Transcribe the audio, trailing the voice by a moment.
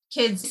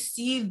kids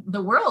see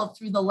the world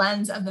through the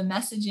lens of the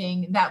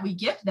messaging that we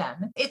give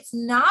them. It's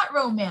not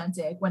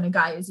romantic when a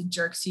guy is a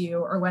jerk to you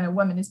or when a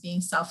woman is being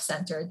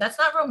self-centered. That's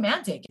not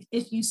romantic.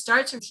 If you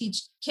start to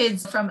teach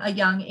kids from a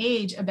young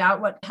age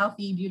about what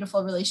healthy,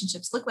 beautiful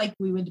relationships look like,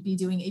 we would be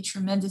doing a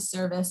tremendous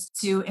service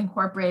to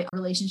incorporate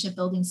relationship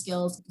building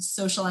skills,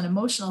 social and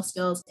emotional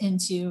skills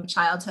into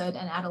childhood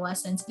and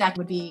adolescence. That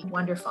would be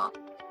wonderful.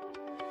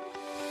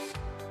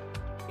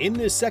 In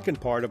this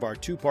second part of our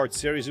two-part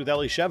series with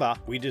Elisheva,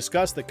 we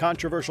discuss the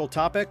controversial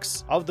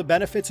topics of the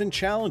benefits and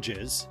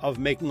challenges of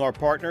making our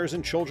partners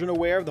and children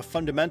aware of the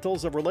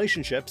fundamentals of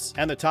relationships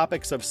and the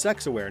topics of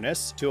sex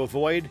awareness to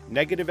avoid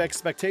negative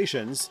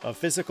expectations of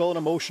physical and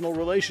emotional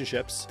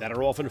relationships that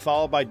are often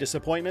followed by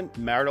disappointment,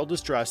 marital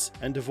distress,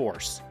 and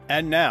divorce.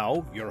 And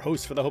now, your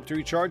host for the Hope to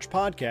Recharge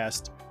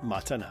podcast,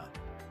 Matana.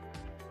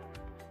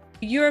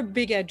 You're a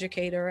big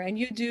educator and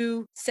you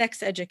do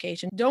sex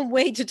education. Don't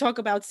wait to talk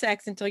about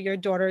sex until your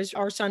daughter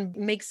or son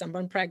makes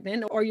someone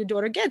pregnant or your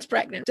daughter gets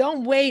pregnant.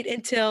 Don't wait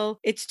until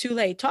it's too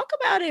late. Talk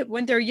about it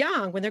when they're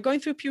young, when they're going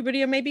through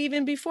puberty, or maybe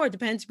even before. It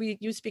depends.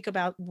 You speak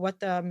about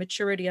what the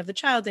maturity of the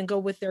child and go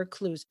with their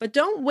clues. But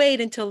don't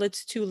wait until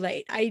it's too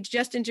late. I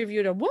just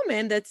interviewed a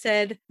woman that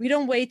said, we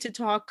don't wait to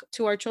talk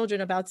to our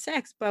children about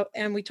sex,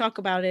 and we talk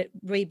about it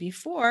way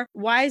before.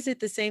 Why is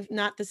it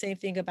not the same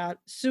thing about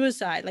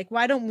suicide? Like,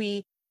 why don't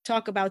we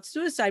talk about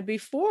suicide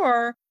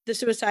before the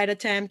suicide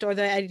attempt or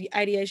the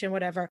ideation,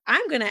 whatever?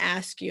 I'm going to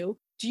ask you,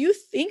 do you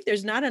think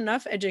there's not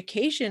enough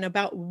education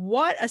about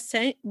what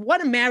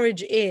a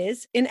marriage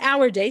is in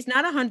our days,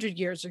 not 100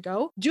 years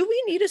ago? Do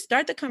we need to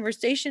start the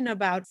conversation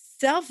about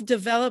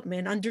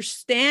self-development,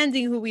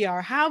 understanding who we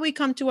are, how we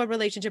come to a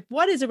relationship?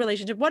 What is a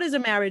relationship? What is a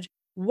marriage?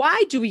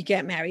 Why do we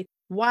get married?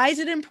 Why is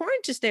it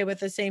important to stay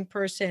with the same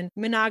person?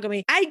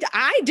 Monogamy.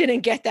 I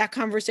didn't get that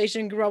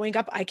conversation growing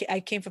up. I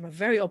came from a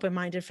very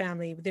open-minded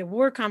family. There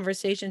were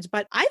conversations,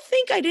 but I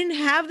think I didn't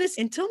have this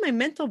until my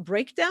mental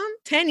breakdown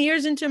 10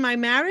 years into my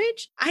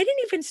marriage. I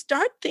didn't even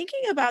start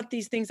thinking about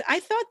these things.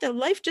 I thought that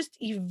life just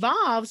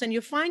evolves and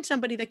you find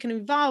somebody that can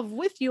evolve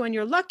with you, and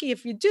you're lucky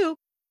if you do.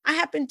 I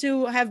happen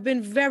to have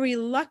been very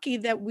lucky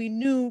that we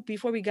knew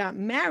before we got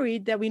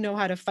married that we know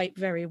how to fight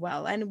very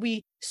well. And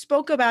we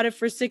spoke about it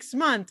for 6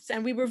 months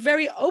and we were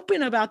very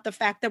open about the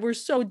fact that we're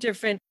so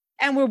different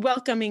and we're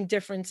welcoming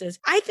differences.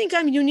 I think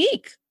I'm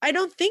unique. I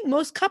don't think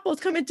most couples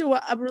come into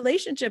a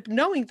relationship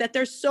knowing that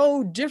they're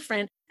so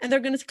different and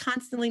they're going to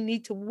constantly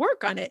need to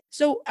work on it.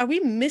 So are we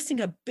missing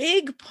a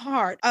big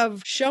part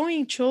of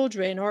showing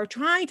children or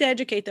trying to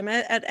educate them?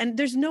 And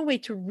there's no way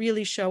to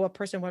really show a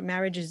person what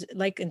marriage is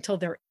like until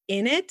they're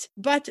in it,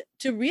 but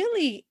to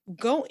really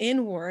go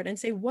inward and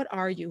say, what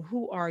are you?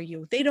 Who are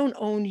you? They don't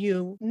own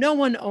you. No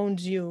one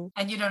owns you.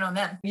 And you don't own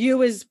them.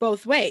 You is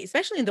both ways,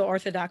 especially in the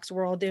Orthodox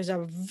world. There's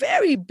a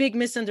very big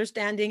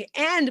misunderstanding,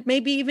 and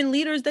maybe even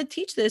leaders that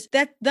teach this,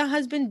 that the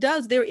husband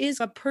does. There is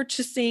a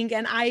purchasing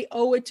and I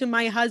owe it to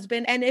my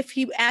husband. And if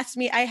he asks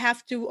me, I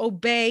have to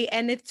obey.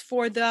 And it's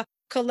for the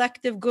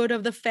collective good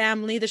of the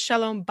family, the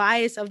shalom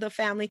bias of the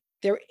family.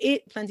 There is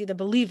plenty that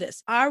believe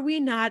this. Are we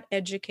not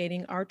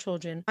educating our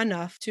children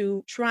enough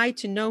to try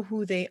to know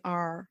who they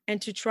are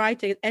and to try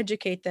to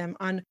educate them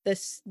on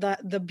this,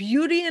 the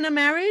beauty in a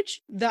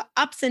marriage, the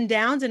ups and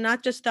downs, and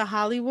not just the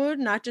Hollywood,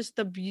 not just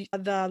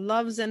the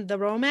loves and the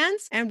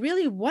romance, and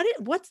really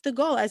what's the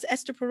goal? As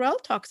Esther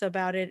Perel talks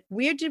about it,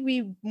 where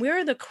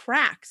are the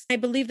cracks? I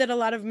believe that a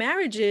lot of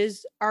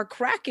marriages are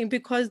cracking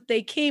because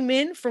they came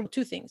in from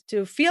two things: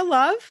 to feel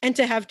love and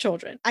to have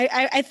children.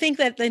 I think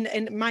that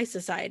in my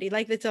society,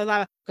 like it's a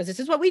lot, because this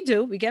is what we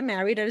do. We get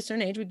married at a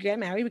certain age. We get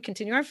married. We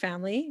continue our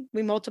family.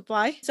 We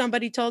multiply.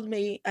 Somebody told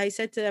me, I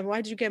said to them,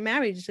 why did you get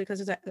married? It's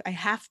because I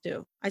have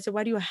to. I said,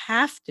 why do you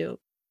have to?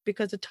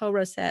 Because the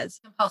Torah says.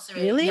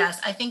 Compulsory. Really? Yes.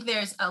 I think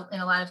there's, in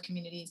a lot of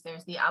communities,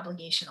 there's the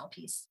obligational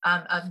piece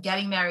of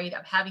getting married,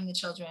 of having the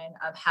children,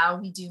 of how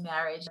we do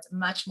marriage. It's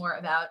much more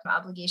about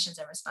obligations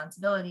and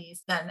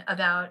responsibilities than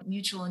about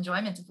mutual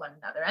enjoyment of one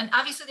another. And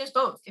obviously there's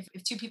both.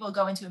 If two people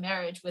go into a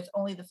marriage with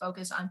only the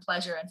focus on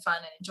pleasure and fun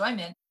and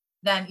enjoyment,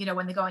 then,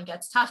 when the going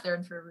gets tough, they're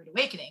in for a rude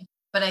awakening.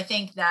 But I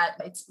think that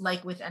it's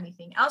like with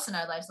anything else in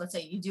our lives. Let's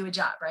say you do a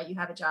job, right? You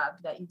have a job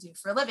that you do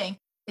for a living.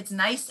 It's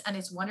nice and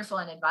it's wonderful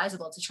and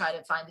advisable to try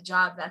to find a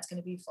job that's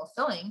going to be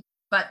fulfilling.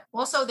 But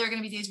also there are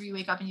going to be days where you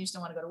wake up and you just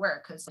don't want to go to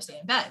work because you stay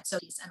in bed. So,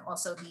 and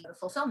also the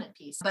fulfillment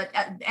piece. But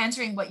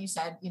answering what you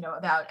said,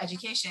 about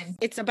education.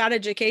 It's about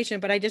education,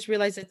 but I just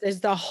realized that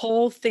there's the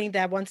whole thing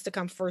that wants to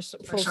come full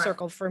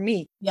circle for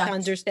me to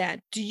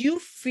understand. Do you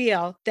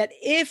feel that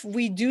if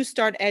we do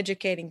start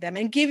educating them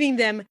and giving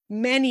them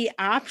many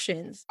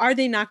options, are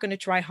they not going to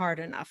try hard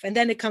enough? And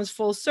then it comes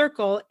full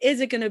circle. Is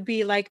it going to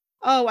be like,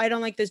 oh, I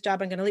don't like this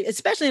job, I'm going to leave?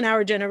 Especially in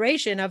our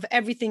generation of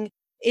everything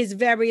is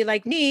very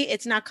like me,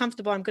 it's not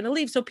comfortable, I'm going to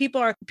leave. So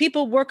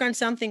people work on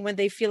something when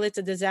they feel it's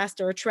a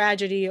disaster or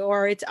tragedy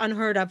or it's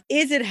unheard of.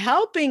 Is it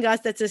helping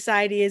us that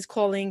society is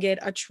calling it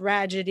a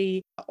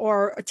tragedy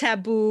or a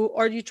taboo,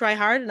 or you try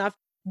hard enough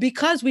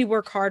because we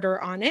work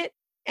harder on it?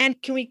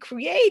 And can we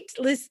create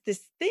this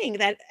thing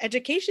that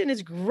education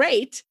is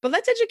great, but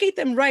let's educate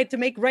them right to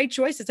make right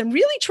choices and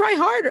really try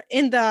harder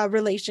in the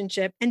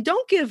relationship and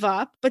don't give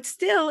up. But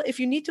still, if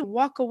you need to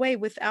walk away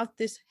without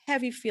this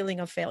heavy feeling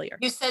of failure.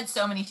 You said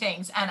so many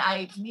things, and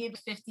I need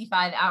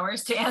 55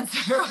 hours to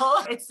answer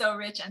all. It's so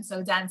rich and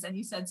so dense, and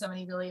you said so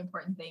many really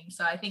important things.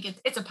 So I think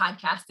it's a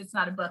podcast. It's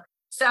not a book.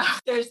 So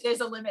there's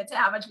a limit to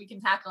how much we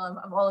can tackle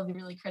of all of the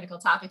really critical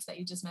topics that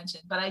you just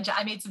mentioned. But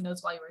I made some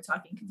notes while you were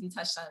talking because you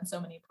touched on so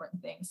many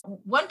important things.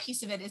 One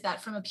piece of it is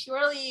that from a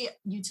purely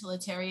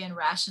utilitarian,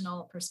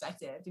 rational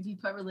perspective, if you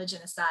put religion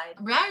aside,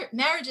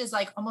 marriage is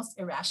like almost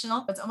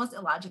irrational. It's almost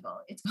illogical.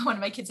 It's one of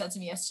my kids said to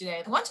me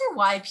yesterday, I wonder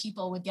why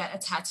people would get a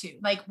tattoo.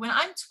 Like when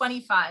I'm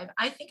 25,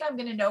 I think I'm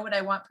going to know what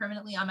I want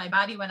permanently on my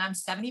body when I'm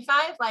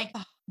 75. Like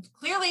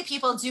clearly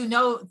people do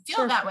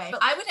feel that way,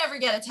 but I would never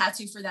get a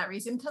tattoo for that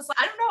reason. Cause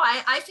I don't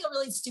know. I feel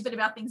really stupid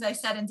about things I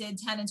said and did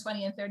 10 and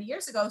 20 and 30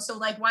 years ago. So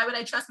like, why would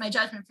I trust my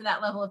judgment for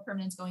that level of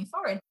permanence going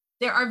forward?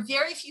 There are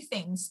very few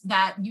things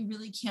that you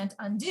really can't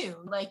undo.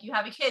 Like you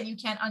have a kid, you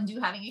can't undo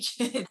having a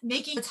kid.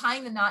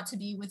 Tying the knot to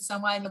be with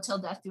someone until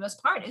death do us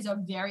part is a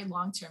very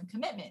long-term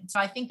commitment. So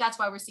I think that's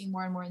why we're seeing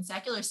more and more in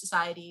secular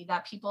society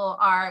that people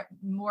are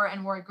more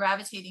and more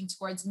gravitating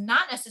towards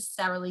not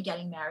necessarily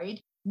getting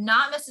married,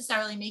 not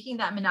necessarily making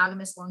that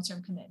monogamous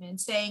long-term commitment,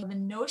 saying the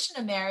notion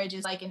of marriage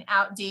is like an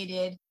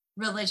outdated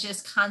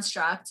religious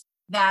construct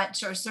that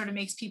sort of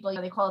makes people,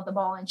 they call it the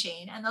ball and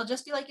chain. And they'll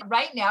just be like,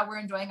 right now we're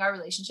enjoying our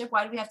relationship.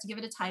 Why do we have to give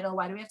it a title?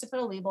 Why do we have to put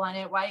a label on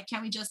it? Why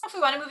can't we just, if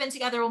we want to move in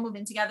together, we'll move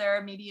in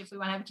together. Maybe if we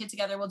want to have a kid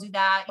together, we'll do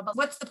that. But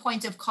what's the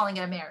point of calling it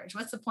a marriage?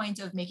 What's the point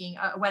of making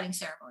a wedding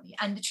ceremony?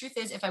 And the truth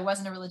is, if I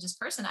wasn't a religious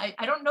person,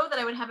 I don't know that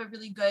I would have a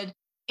really good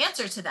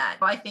answer to that.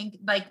 I think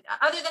like,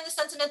 other than the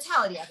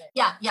sentimentality of it.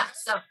 Yeah.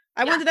 So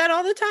I wonder that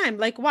all the time.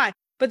 Like, why?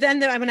 But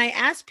then when I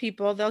ask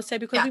people, they'll say,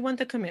 because we want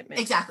the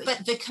commitment. Exactly.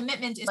 But the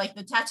commitment is like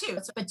the tattoo.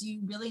 But do you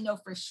really know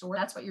for sure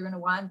that's what you're going to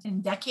want in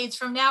decades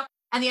from now?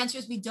 And the answer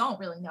is we don't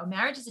really know.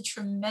 Marriage is a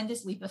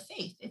tremendous leap of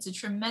faith. It's a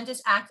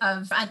tremendous act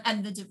of,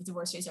 and the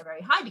divorce rates are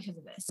very high because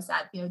of this,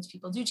 that,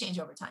 people do change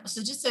over time.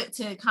 So just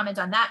to comment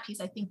on that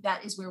piece, I think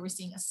that is where we're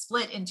seeing a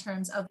split in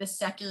terms of the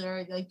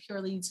secular, like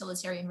purely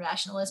utilitarian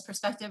rationalist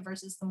perspective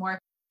versus the more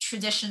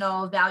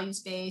traditional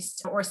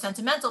values-based or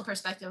sentimental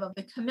perspective of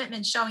the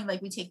commitment, showing like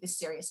we take this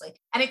seriously.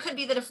 And it could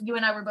be that if you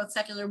and I were both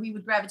secular, we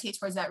would gravitate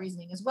towards that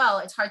reasoning as well.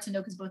 It's hard to know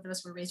because both of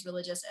us were raised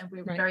religious and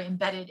we were very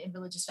embedded in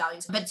religious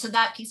values. But so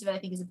that piece of it, I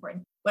think, is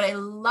important. What I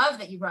love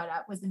that you brought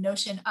up was the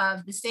notion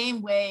of the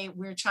same way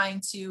we're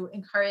trying to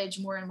encourage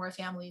more and more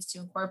families to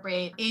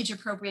incorporate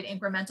age-appropriate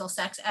incremental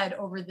sex ed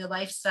over the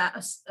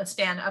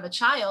lifespan of a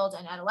child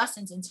and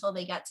adolescents until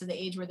they get to the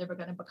age where they're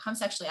going to become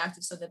sexually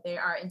active so that they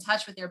are in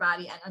touch with their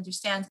body and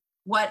understand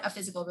what a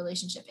physical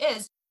relationship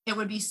is. It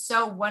would be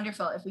so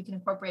wonderful if we can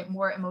incorporate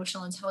more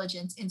emotional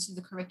intelligence into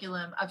the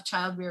curriculum of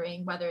child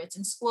rearing, whether it's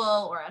in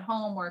school or at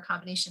home or a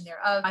combination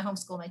thereof. I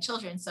homeschool my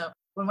children. So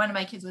when one of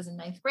my kids was in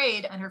 9th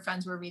grade and her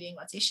friends were reading,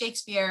 let's say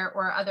Shakespeare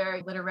or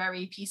other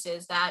literary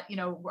pieces that,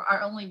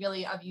 are only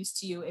really of use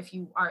to you if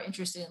you are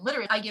interested in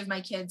literature, I give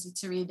my kids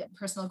to read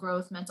personal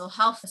growth, mental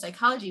health,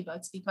 psychology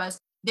books because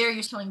you're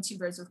killing two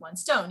birds with one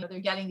stone. They're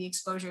getting the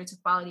exposure to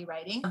quality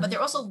writing, but they're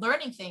also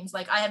learning things.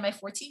 Like I had my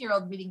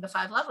 14-year-old reading the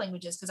 5 love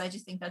languages because I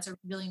just think that's a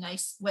really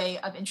nice way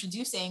of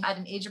introducing at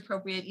an age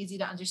appropriate, easy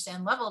to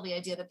understand level, the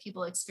idea that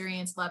people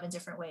experience love in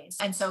different ways.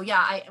 And so, yeah,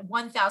 I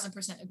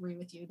 1000% agree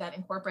with you that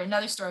incorporate.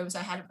 Another story was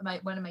I had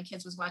one of my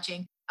kids was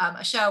watching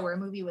a show or a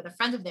movie with a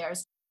friend of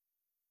theirs.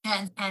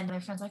 And my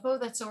friend's like, oh,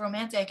 that's so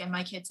romantic. And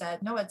my kid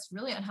said, no, it's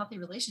really unhealthy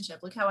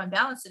relationship. Look how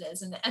unbalanced it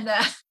is.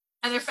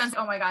 And their friends,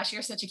 oh my gosh,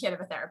 you're such a kid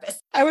of a therapist.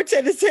 I would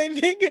say the same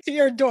thing to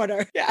your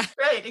daughter. Yeah.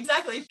 Right,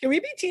 exactly. Can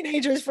we be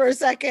teenagers for a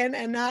second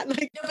and not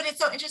like... No, but it's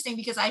so interesting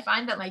because I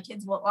find that my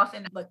kids will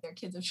often, look, they're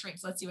kids of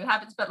shrinks. Let's see what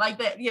happens. But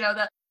like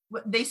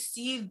they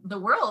see the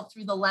world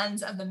through the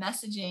lens of the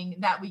messaging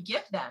that we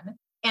give them.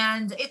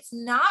 And it's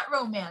not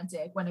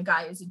romantic when a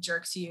guy is a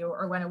jerk to you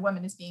or when a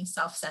woman is being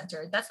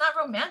self-centered. That's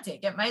not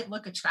romantic. It might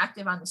look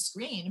attractive on the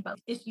screen, but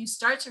if you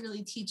start to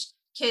really teach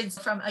kids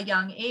from a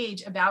young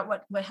age about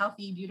what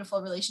healthy,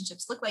 beautiful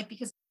relationships look like,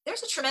 because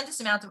there's a tremendous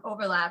amount of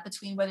overlap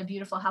between what a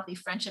beautiful, healthy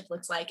friendship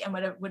looks like and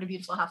what a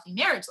beautiful, healthy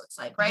marriage looks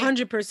like, right?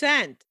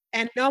 100%.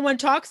 And no one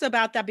talks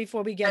about that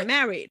before we get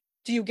married.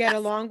 Do you get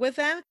along with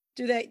them?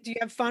 Do you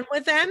have fun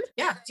with them?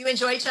 Yeah. Do you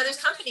enjoy each other's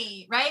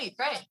company? Right.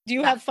 Do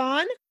you have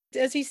fun?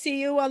 Does he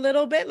see you a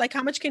little bit? Like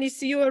how much can he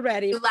see you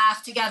already? You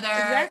laugh together.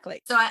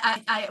 Exactly. So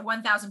I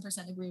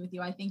 1000% agree with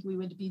you. I think we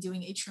would be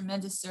doing a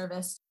tremendous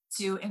service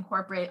to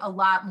incorporate a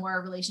lot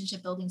more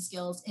relationship building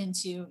skills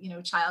into,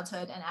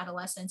 childhood and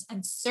adolescence.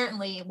 And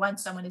certainly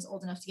once someone is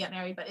old enough to get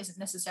married, but isn't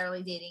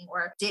necessarily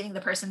dating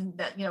the person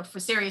that, for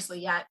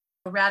seriously yet,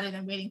 rather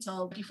than waiting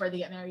till before they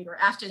get married or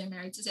after they're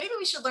married to say, maybe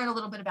we should learn a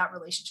little bit about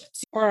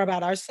relationships. Or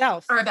about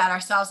ourselves.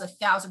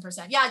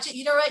 1,000%. Yeah.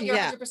 You know what? You're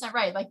 100%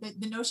 right. Like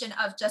the notion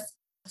of just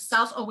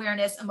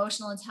self-awareness,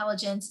 emotional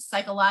intelligence,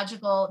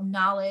 psychological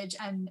knowledge,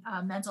 and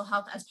mental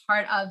health as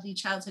part of the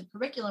childhood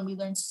curriculum. We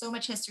learned so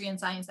much history and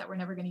science that we're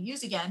never going to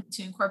use again.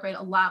 To incorporate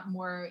a lot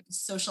more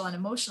social and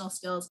emotional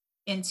skills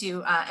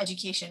into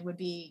education would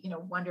be,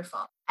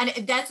 wonderful. And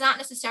that's not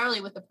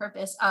necessarily with the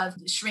purpose of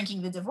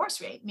shrinking the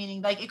divorce rate,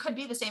 meaning like it could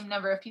be the same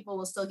number of people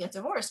will still get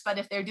divorced, but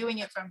if they're doing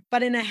it from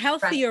but in a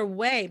healthier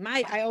way.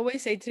 I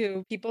always say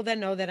to people that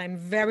know that I'm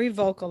very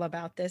vocal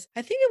about this.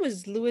 I think it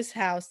was Lewis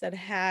House that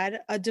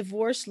had a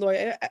divorce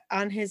lawyer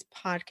on his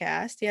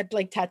podcast. He had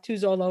like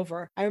tattoos all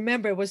over. I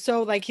remember it was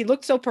so like he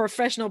looked so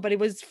professional, but he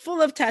was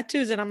full of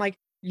tattoos. And I'm like,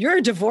 you're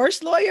a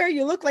divorce lawyer?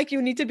 You look like you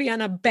need to be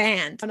on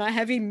a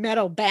heavy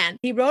metal band.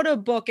 He wrote a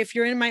book, If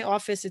You're in My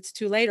Office, It's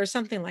Too Late, or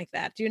something like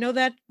that. Do you know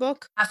that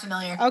book? Not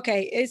familiar.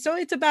 Okay. So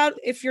it's about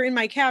if you're in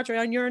my couch or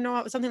on your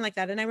something like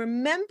that. And I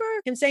remember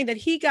him saying that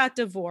he got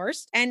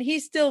divorced and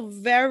he's still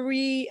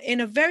in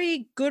a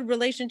very good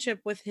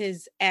relationship with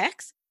his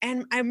ex.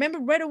 And I remember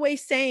right away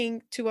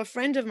saying to a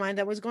friend of mine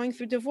that was going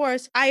through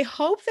divorce, I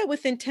hope that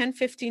within 10,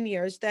 15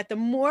 years, that the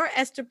more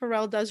Esther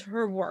Perel does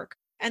her work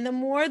and the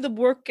more the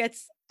work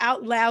gets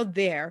out loud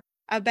there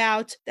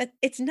about that,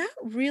 it's not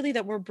really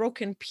that we're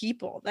broken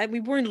people, that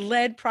we weren't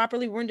led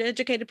properly, weren't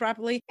educated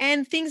properly,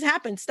 and things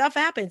happen, stuff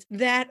happens,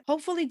 that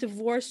hopefully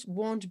divorce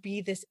won't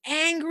be this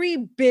angry,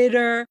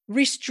 bitter,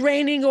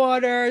 restraining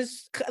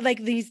orders,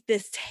 like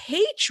this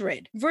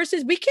hatred,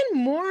 versus we can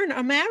mourn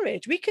a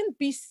marriage. We can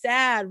be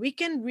sad. We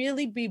can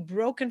really be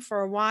broken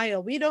for a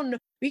while. We don't know.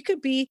 We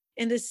could be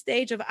in this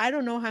stage of, I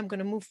don't know how I'm going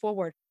to move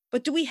forward.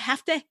 But do we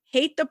have to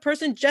hate the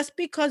person just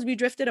because we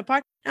drifted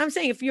apart? And I'm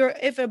saying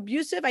if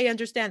abusive, I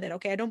understand that.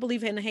 Okay. I don't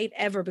believe in hate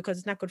ever because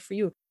it's not good for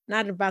you,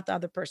 not about the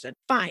other person.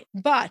 Fine.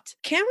 But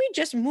can we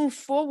just move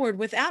forward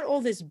without all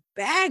this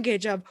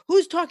baggage of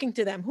who's talking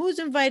to them, who's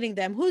inviting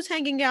them, who's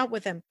hanging out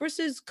with them,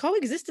 versus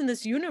coexist in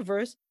this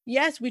universe?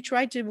 Yes, we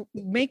tried to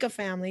make a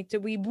family,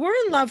 we were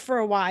in love for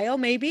a while,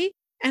 maybe,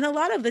 and a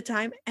lot of the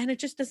time, and it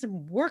just doesn't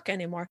work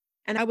anymore.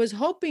 And I was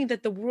hoping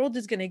that the world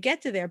is going to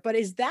get to there. But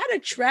is that a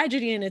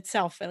tragedy in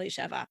itself,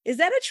 Elisheva? Is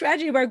that a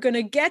tragedy we're going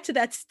to get to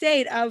that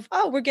state of,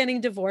 oh, we're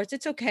getting divorced.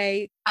 It's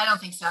okay. I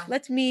don't think so.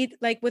 Let's meet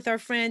like with our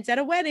friends at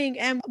a wedding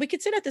and we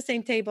could sit at the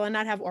same table and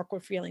not have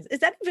awkward feelings. Is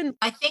that even?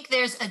 I think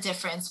there's a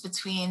difference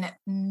between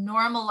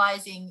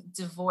normalizing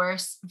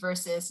divorce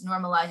versus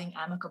normalizing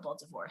amicable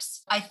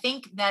divorce. I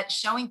think that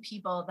showing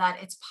people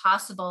that it's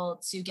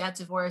possible to get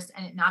divorced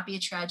and it not be a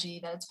tragedy,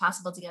 that it's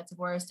possible to get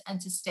divorced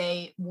and to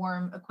stay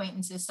warm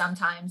acquaintances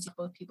sometimes,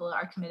 both people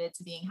are committed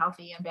to being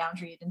healthy and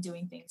boundaried and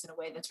doing things in a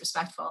way that's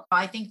respectful.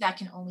 I think that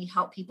can only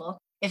help people.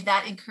 If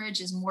that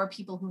encourages more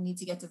people who need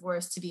to get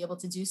divorced to be able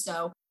to do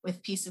so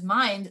with peace of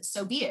mind,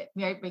 so be it,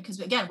 right? Because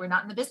again, we're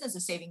not in the business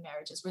of saving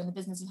marriages. We're in the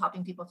business of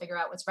helping people figure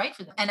out what's right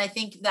for them. And I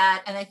think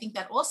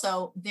that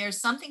also there's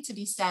something to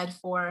be said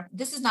for,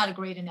 this is not a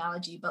great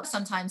analogy, but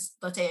sometimes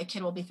let's say a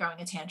kid will be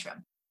throwing a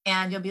tantrum.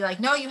 And you'll be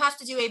like, no, you have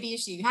to do A, B, or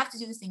C. You have to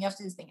do this thing. You have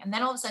to do this thing. And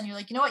then all of a sudden you're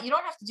like, you know what? You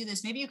don't have to do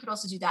this. Maybe you could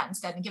also do that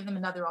instead and give them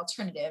another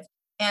alternative.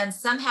 And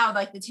somehow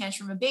like the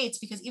tantrum abates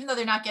because even though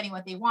they're not getting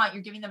what they want,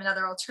 you're giving them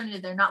another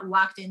alternative. They're not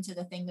locked into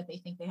the thing that they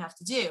think they have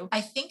to do.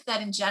 I think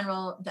that in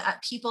general,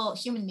 that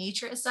human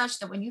nature is such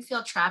that when you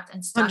feel trapped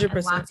and stuck 100%,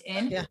 and locked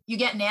in, you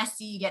get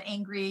nasty, you get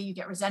angry, you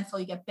get resentful,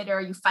 you get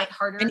bitter, you fight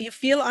harder. And you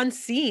feel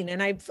unseen.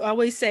 And I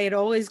always say it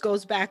always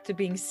goes back to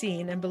being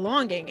seen and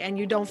belonging, and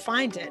you don't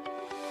find it.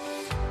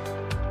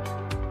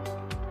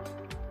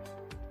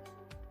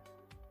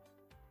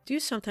 Do you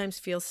sometimes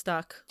feel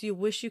stuck? Do you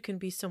wish you can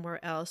be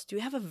somewhere else? Do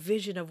you have a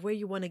vision of where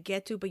you want to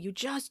get to, but you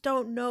just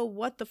don't know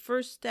what the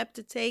first step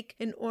to take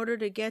in order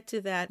to get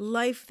to that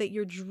life that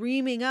you're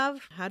dreaming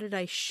of? How did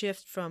I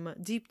shift from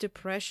deep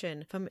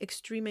depression, from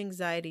extreme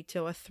anxiety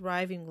to a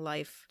thriving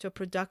life, to a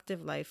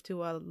productive life,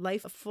 to a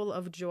life full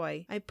of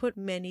joy? I put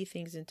many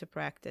things into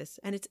practice,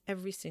 and it's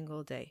every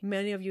single day.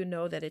 Many of you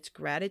know that it's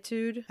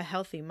gratitude, a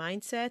healthy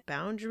mindset,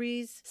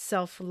 boundaries,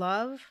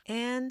 self-love,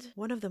 and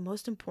one of the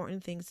most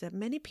important things that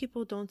many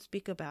people don't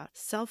speak about,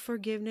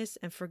 self-forgiveness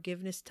and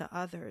forgiveness to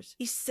others.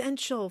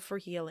 Essential for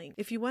healing.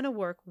 If you want to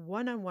work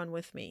one-on-one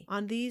with me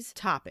on these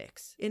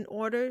topics in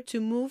order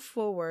to move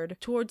forward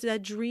towards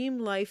that dream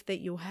life that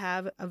you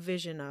have a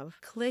vision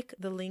of, click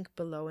the link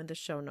below in the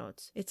show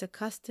notes. It's a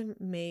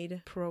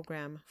custom-made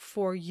program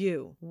for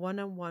you,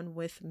 one-on-one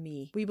with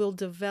me. We will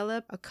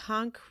develop a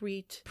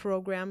concrete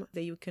program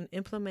that you can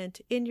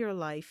implement in your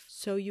life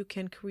so you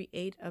can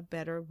create a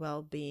better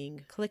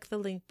well-being. Click the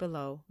link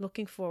below.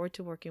 Looking forward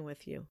to working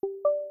with you.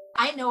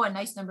 I know a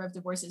nice number of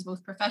divorces,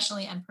 both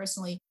professionally and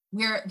personally,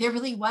 where there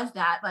really was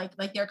that.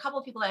 Like there are a couple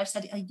of people that I've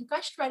said, you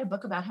guys should write a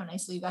book about how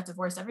nicely you got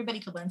divorced. Everybody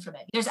could learn from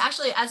it. There's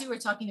actually, as you were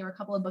talking, there were a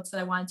couple of books that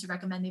I wanted to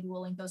recommend. Maybe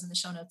we'll link those in the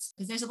show notes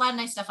because there's a lot of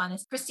nice stuff on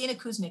this. Christina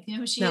Kuzmic, you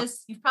know who she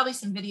is? You've probably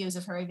seen videos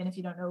of her, even if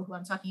you don't know who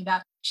I'm talking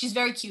about. She's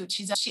very cute.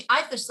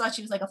 I just thought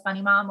she was like a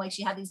funny mom. Like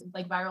she had these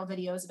like viral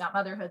videos about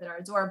motherhood that are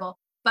adorable.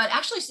 but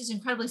actually she's an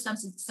incredibly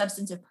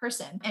substantive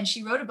person. And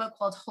she wrote a book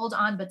called Hold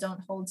On, But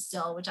Don't Hold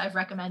Still, which I've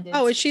recommended.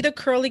 Oh, is she the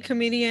curly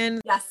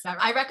comedian? Yes.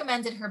 I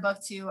recommended her book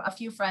to a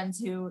few friends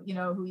who,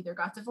 who either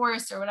got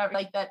divorced or whatever,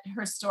 like that,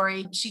 her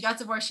story. She got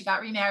divorced, she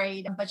got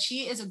remarried, but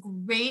she is a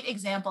great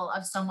example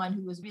of someone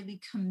who was really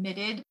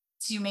committed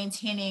to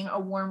maintaining a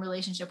warm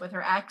relationship with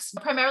her ex,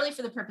 primarily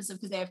for the purpose of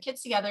because they have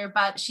kids together.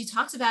 But she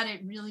talks about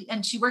it really,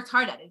 and she worked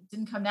hard at it. It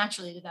didn't come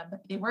naturally to them, but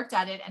they worked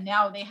at it. And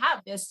now they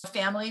have this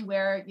family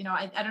where,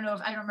 I don't know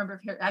if I don't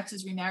remember if her ex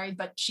is remarried,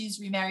 but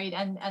she's remarried,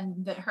 and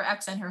that her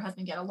ex and her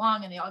husband get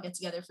along, and they all get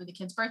together for the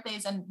kids'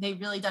 birthdays, and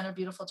they've really done a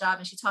beautiful job.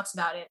 And she talks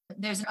about it.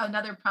 There's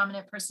another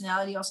prominent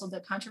personality, also the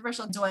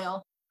controversial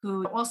Doyle,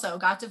 who also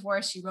got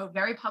divorced. She wrote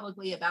very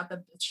publicly about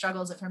the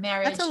struggles of her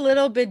marriage. That's a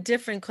little bit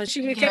different because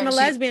she became a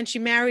lesbian. She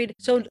married.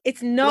 So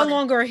it's no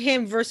longer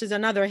him versus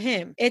another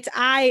him. It's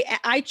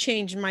I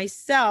changed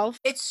myself.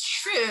 It's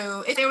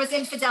true. There was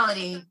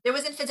infidelity. There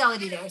was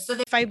infidelity there. So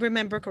if I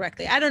remember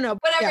correctly, I don't know.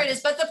 Whatever it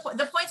is. But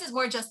the point is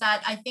more just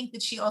that I think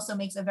that she also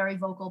makes a very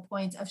vocal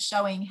point of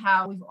showing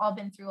how we've all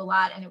been through a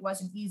lot and it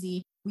wasn't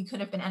easy. We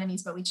could have been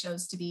enemies, but we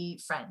chose to be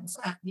friends.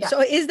 Yeah.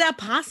 So is that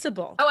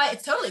possible? Oh,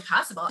 it's totally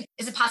possible.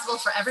 Is it possible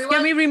for everyone?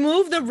 Can we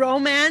remove the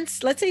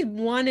romance? Let's say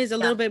one is a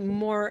little bit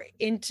more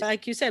into,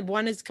 like you said,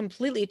 one is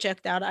completely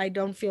checked out. I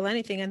don't feel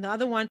anything. And the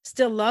other one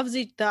still loves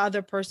the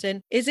other person.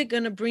 Is it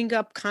going to bring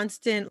up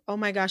constant, oh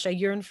my gosh, I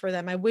yearn for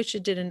them. I wish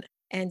it didn't.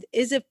 And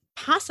is it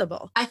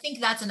possible? I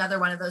think that's another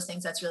one of those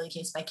things that's really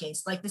case by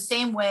case. Like the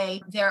same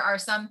way there are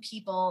some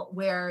people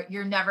where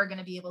you're never going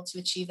to be able to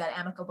achieve that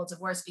amicable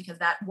divorce because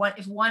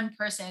if one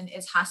person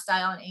is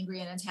hostile and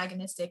angry and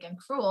antagonistic and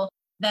cruel,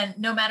 then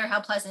no matter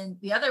how pleasant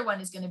the other one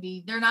is going to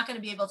be, they're not going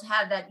to be able to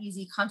have that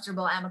easy,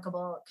 comfortable,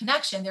 amicable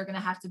connection. They're going to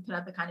have to put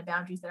up the kind of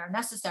boundaries that are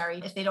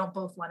necessary if they don't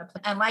both want to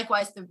play. And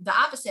likewise, the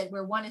opposite,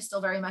 where one is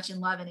still very much in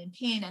love and in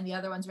pain and the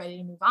other one's ready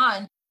to move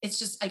on. It's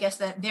just, I guess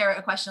that there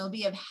a question will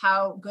be of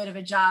how good of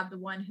a job the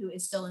one who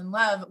is still in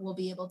love will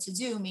be able to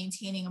do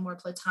maintaining a more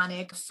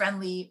platonic,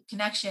 friendly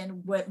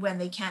connection when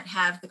they can't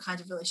have the kind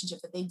of relationship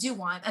that they do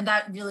want. And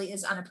that really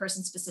is on a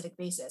person-specific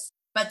basis.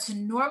 But to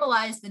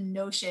normalize the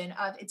notion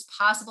of it's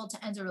possible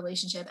to end a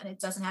relationship and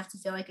it doesn't have to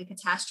feel like a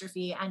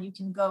catastrophe, and you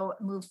can go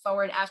move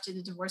forward after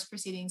the divorce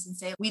proceedings and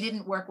say, we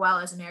didn't work well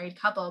as a married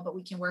couple, but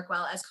we can work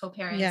well as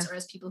co-parents or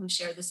as people who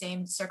share the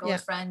same circle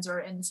of friends or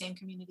in the same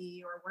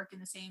community or work in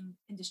the same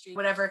industry,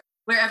 whatever,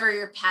 wherever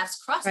your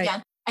paths cross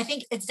again. I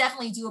think it's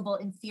definitely doable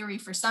in theory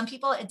for some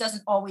people. It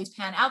doesn't always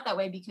pan out that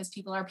way because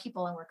people are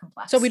people and we're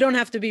complex. So we don't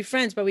have to be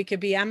friends, but we could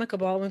be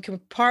amicable. We can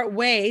part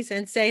ways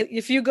and say,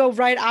 if you go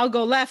right, I'll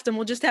go left, and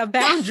we'll just have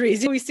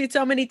boundaries. We see it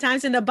so many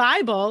times in the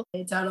Bible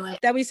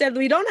that we said,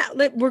 we're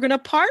going to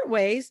part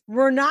ways.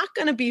 We're not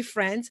going to be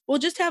friends. We'll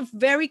just have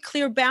very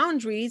clear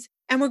boundaries,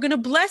 and we're going to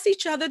bless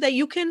each other that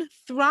you can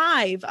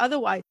thrive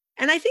otherwise.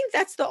 And I think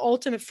that's the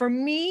ultimate for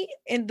me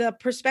in the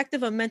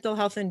perspective of mental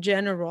health in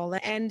general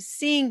and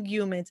seeing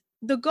humans.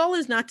 The goal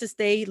is not to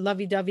stay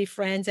lovey-dovey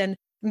friends and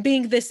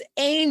being this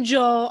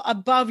angel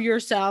above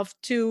yourself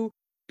to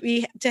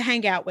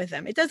hang out with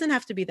them. It doesn't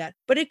have to be that,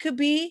 but it could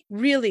be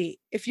really,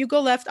 if you go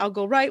left, I'll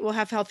go right. We'll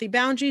have healthy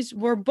boundaries.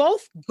 We're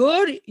both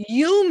good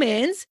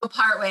humans. We'll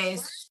part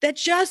ways. That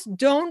just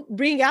don't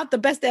bring out the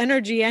best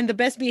energy and the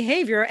best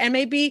behavior. And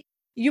maybe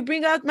you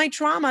bring out my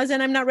traumas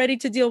and I'm not ready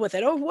to deal with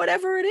it or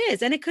whatever it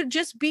is. And it could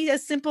just be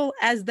as simple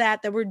as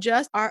that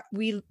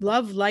we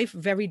love life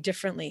very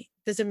differently.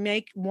 Does it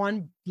make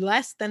one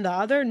less than the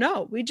other?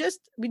 No, we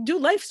do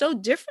life so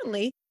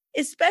differently,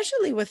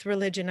 especially with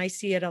religion. I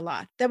see it a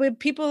lot that when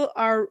people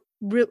are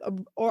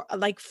or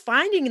like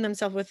finding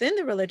themselves within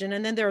the religion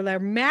and then they're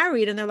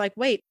married and they're like,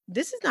 wait,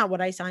 this is not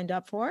what I signed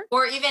up for.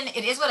 Or even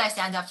it is what I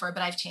signed up for,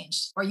 but I've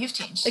changed or you've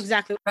changed.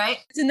 Exactly. Right.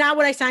 This is not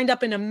what I signed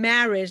up in a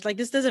marriage. Like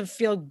this doesn't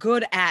feel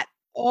good at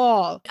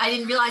all. I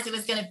didn't realize it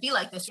was going to be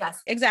like this.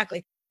 Yes.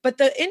 Exactly. But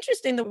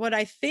what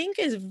I think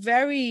is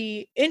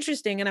very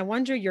interesting, and I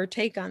wonder your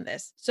take on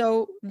this.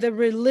 So the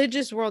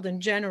religious world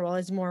in general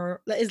is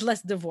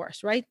less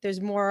divorce, right?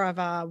 There's more of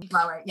a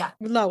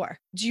lower.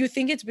 Do you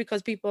think it's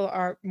because people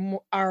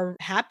are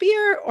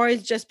happier, or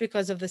is it just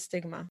because of the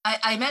stigma?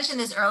 I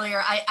mentioned this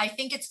earlier. I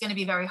think it's going to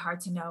be very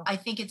hard to know. I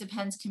think it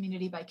depends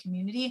community by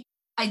community.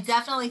 I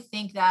definitely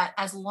think that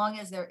as long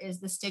as there is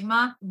the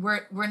stigma,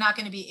 we're not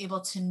going to be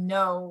able to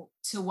know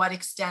to what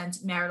extent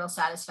marital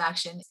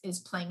satisfaction is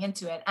playing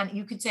into it. And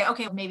you could say,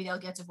 okay, maybe they'll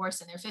get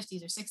divorced in their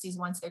 50s or 60s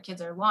once their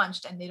kids are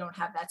launched and they don't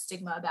have that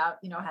stigma about,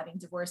 having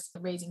divorce,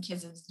 raising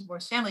kids as a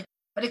divorced family.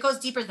 But it goes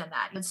deeper than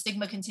that. The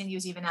stigma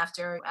continues even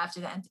after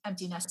the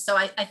emptiness. So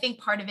I think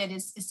part of it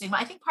is stigma.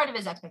 I think part of it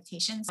is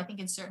expectations. I think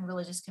in certain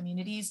religious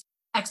communities,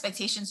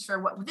 expectations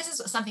for this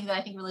is something that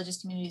I think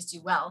religious communities do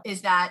well,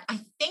 is that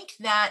I think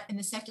that in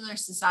the secular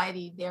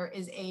society, there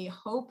is a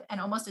hope and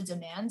almost a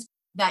demand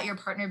that your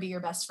partner be your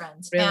best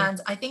friend. Really?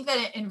 And I think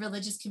that in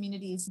religious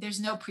communities, there's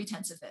no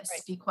pretense of this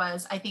Right.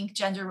 because I think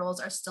gender roles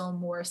are still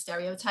more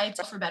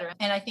stereotyped for better.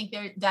 And I think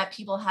that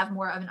people have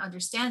more of an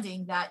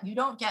understanding that you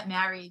don't get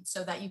married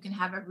so that you can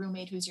have a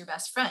roommate who's your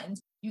best friend.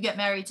 You get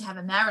married to have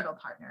a marital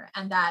partner,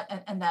 and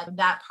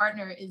that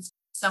partner is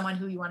someone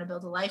who you want to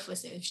build a life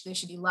with. There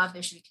should be love,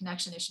 there should be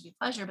connection, there should be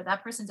pleasure, but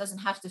that person doesn't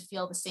have to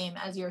feel the same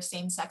as your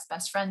same sex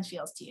best friend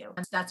feels to you.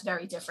 And that's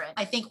very different.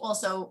 I think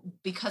also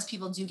because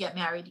people do get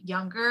married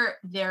younger,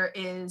 there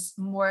is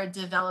more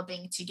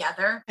developing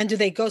together. And do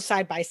they go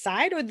side by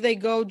side or do they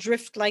go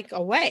drift like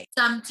away?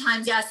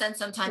 Sometimes yes, and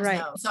sometimes Right.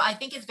 no. So I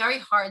think it's very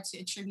hard to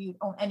attribute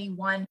any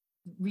one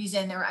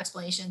reason or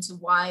explanation to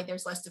why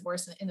there's less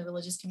divorce in the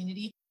religious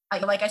community.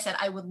 Like I said,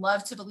 I would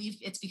love to believe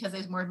it's because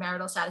there's more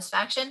marital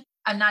satisfaction.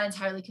 I'm not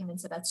entirely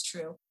convinced that that's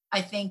true.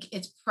 I think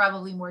it's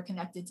probably more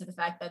connected to the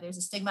fact that there's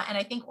a stigma. And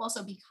I think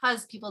also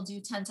because people do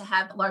tend to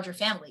have larger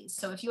families.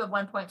 So if you have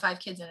 1.5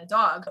 kids and a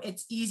dog,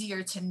 it's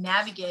easier to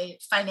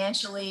navigate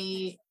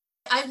financially.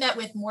 I've met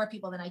with more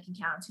people than I can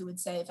count who would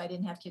say, if I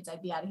didn't have kids,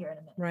 I'd be out of here in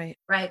a minute. Right.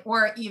 Right.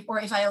 Or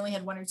if I only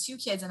had one or two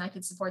kids and I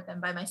could support them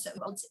by myself.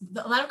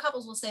 A lot of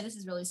couples will say this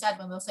is really sad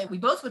when they'll say we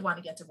both would want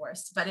to get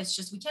divorced, but it's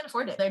just we can't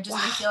afford it. They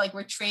feel like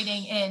we're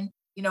trading in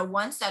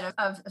one set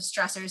of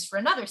stressors for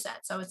another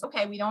set. So it's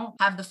okay, we don't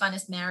have the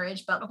funnest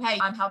marriage, but okay,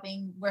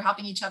 we're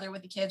helping each other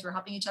with the kids, we're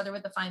helping each other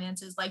with the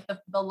finances. Like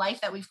the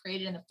life that we've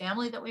created and the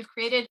family that we've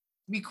created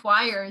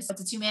requires, it's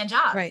a two-man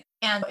job. Right.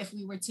 And if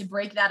we were to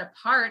break that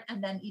apart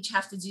and then each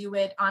have to do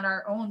it on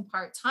our own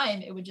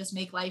part-time, it would just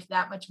make life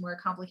that much more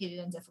complicated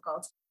and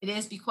difficult. It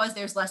is because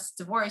there's less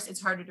divorce,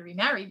 it's harder to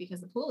remarry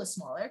because the pool is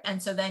smaller.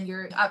 And so then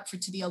you're up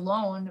to be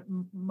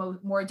alone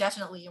more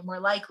definitely and more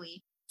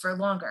likely for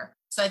longer.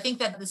 So I think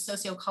that the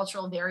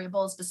sociocultural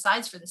variables,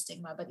 besides for the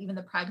stigma, but even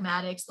the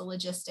pragmatics, the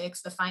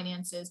logistics, the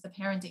finances, the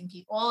parenting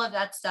people, all of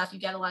that stuff, you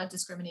get a lot of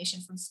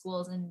discrimination from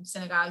schools and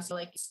synagogues. So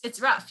like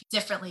it's rough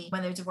differently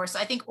when they're divorced. So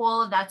I think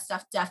all of that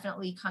stuff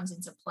definitely comes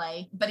into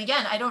play. But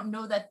again, I don't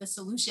know that the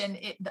solution,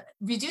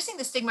 reducing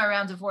the stigma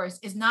around divorce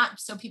is not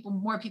so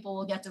more people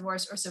will get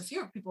divorced or so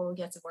fewer people will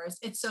get divorced.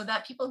 It's so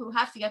that people who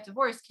have to get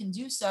divorced can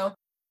do so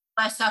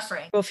less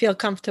suffering. Will feel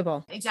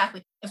comfortable.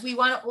 Exactly. If we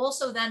want to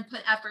also then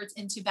put efforts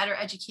into better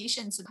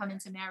education to come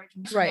into marriage,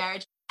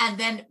 Right. and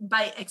then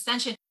by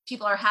extension,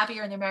 people are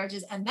happier in their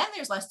marriages and then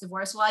there's less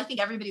divorce. Well, I think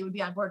everybody would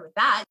be on board with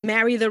that.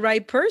 Marry the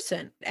right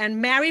person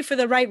and marry for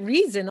the right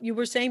reason. You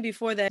were saying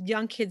before that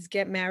young kids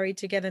get married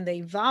together and they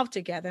evolve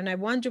together. And I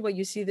wonder what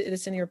you see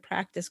this in your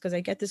practice, because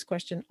I get this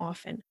question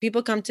often.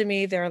 People come to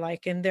me, they're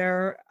like in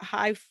their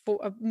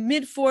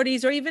mid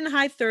 40s or even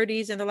high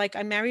 30s. And they're like,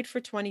 I'm married for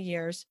 20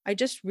 years. I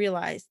just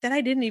realized that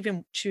I didn't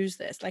even choose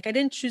this. Like I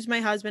didn't choose my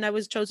husband. I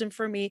was chosen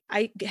for me.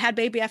 I had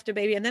baby after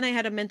baby. And then I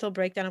had a mental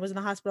breakdown. I was in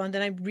the hospital. And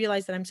then I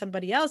realized that I'm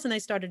somebody else and I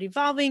started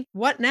evolving.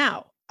 What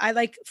now?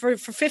 I for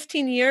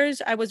 15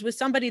 years, I was with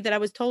somebody that I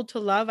was told to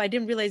love. I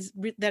didn't realize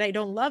that I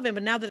don't love him.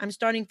 But now that I'm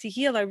starting to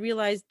heal, I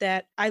realized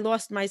that I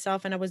lost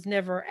myself and I was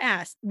never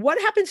asked.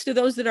 What happens to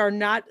those that are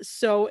not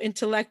so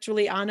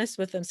intellectually honest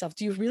with themselves?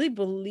 Do you really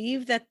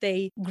believe that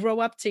they grow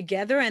up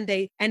together and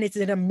is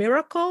it a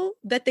miracle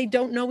that they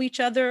don't know each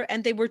other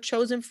and they were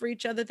chosen for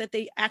each other, that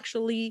they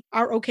actually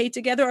are okay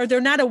together, or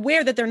they're not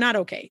aware that they're not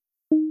okay?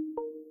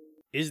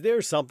 Is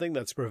there something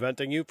that's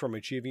preventing you from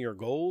achieving your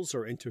goals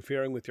or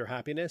interfering with your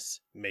happiness?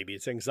 Maybe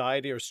it's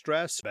anxiety or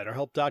stress.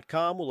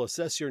 BetterHelp.com will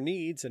assess your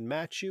needs and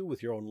match you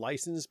with your own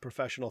licensed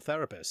professional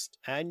therapist.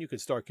 And you can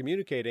start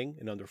communicating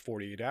in under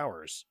 48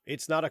 hours.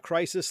 It's not a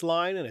crisis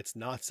line and it's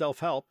not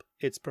self-help.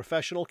 It's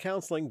professional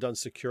counseling done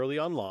securely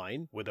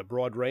online with a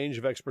broad range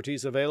of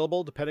expertise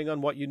available depending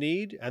on what you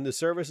need, and the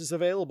service is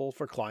available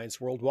for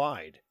clients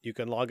worldwide. You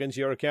can log into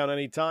your account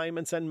anytime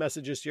and send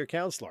messages to your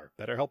counselor.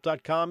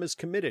 BetterHelp.com is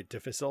committed to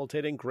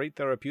facilitating great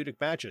therapeutic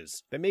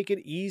matches. They make it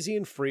easy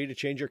and free to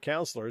change your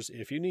counselors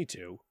if you need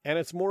to, and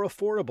it's more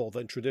affordable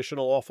than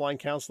traditional offline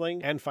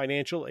counseling, and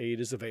financial aid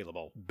is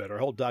available.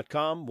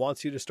 BetterHelp.com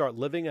wants you to start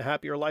living a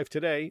happier life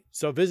today,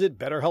 so visit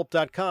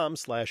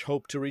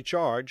BetterHelp.com/hope to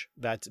recharge.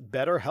 That's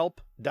BetterHelp.com/hope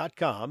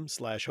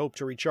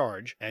to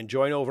recharge and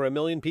join over 1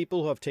 million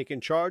people who have taken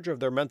charge of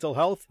their mental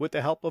health with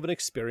the help of an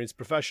experienced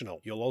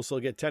professional. You'll also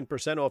get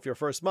 10% off your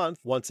first month.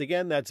 Once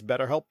again, that's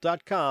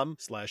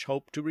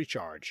BetterHelp.com/hope to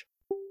recharge.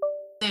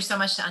 There's so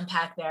much to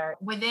unpack there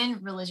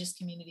within religious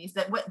communities.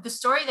 That what the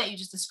story that you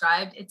just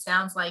described, it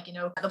sounds like,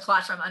 the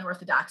plot from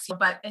Unorthodox,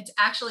 but it's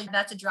actually,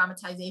 that's a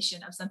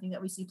dramatization of something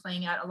that we see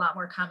playing out a lot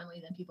more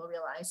commonly than people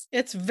realize.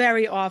 It's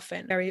very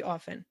often.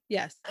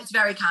 Yes. It's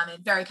very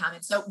common, very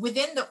common. So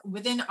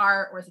within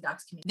our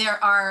Orthodox community, there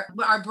are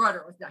our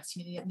broader Orthodox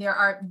community, there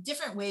are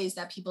different ways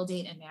that people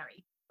date and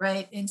marry.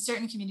 Right. In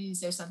certain communities,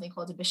 there's something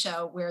called a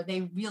bisho where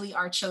they really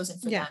are chosen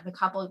for them.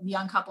 The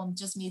young couple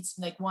just meets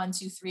like 1,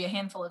 2, 3, a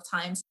handful of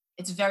times.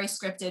 It's very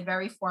scripted,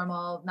 very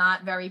formal,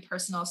 not very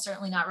personal,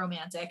 certainly not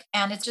romantic.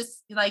 And it's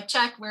just like,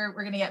 check, we're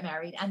going to get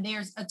married. And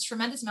there's a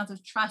tremendous amount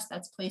of trust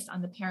that's placed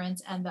on the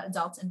parents and the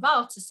adults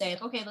involved to say,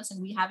 okay, listen,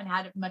 we haven't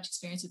had much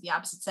experience with the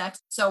opposite sex,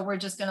 so we're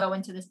just going to go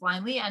into this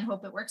blindly and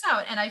hope it works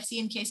out. And I've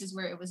seen cases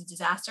where it was a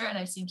disaster, and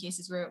I've seen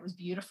cases where it was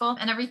beautiful,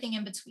 and everything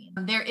in between.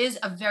 There is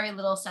a very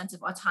little sense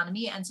of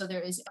autonomy. And so there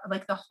is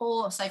like the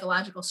whole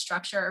psychological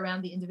structure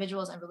around the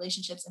individuals and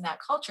relationships in that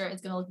culture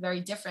is going to look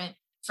very different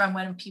from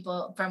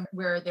from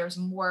where there's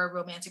more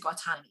romantic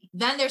autonomy.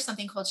 Then there's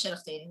something called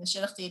shidduch dating. The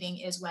shidduch dating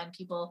is when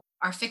people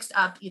are fixed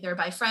up either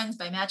by friends,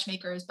 by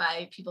matchmakers,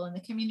 by people in the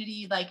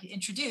community, like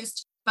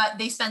introduced, but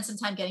they spend some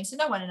time getting to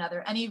know one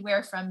another,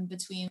 anywhere from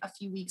between a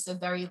few weeks of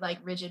very like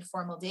rigid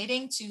formal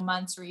dating to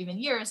months or even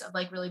years of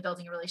like really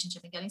building a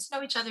relationship and getting to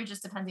know each other,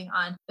 just depending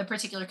on the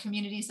particular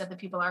communities that the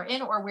people are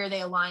in or where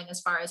they align as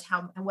far as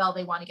how well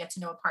they want to get to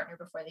know a partner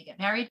before they get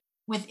married.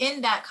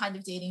 Within that kind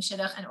of dating,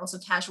 shidduch, and also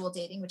casual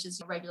dating, which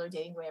is regular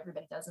dating the way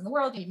everybody does in the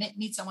world. You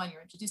meet someone,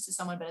 you're introduced to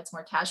someone, but it's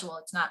more casual.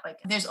 It's not like,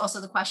 there's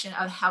also the question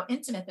of how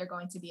intimate they're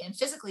going to be and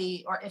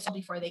physically, or if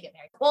before they get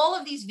married. All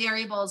of these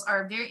variables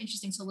are very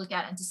interesting to look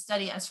at and to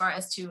study as far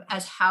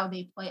as how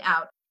they play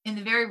out. In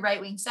the very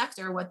right-wing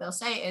sector, what they'll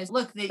say is,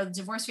 look, the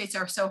divorce rates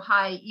are so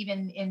high,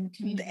 even in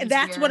communities.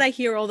 That's what I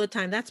hear all the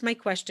time. That's my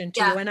question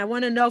to you. And I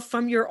want to know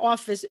from your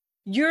office,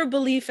 your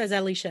belief as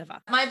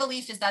Elisheva. My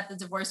belief is that the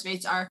divorce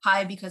rates are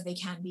high because they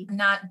can be,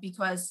 not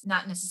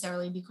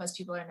necessarily because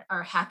people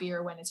are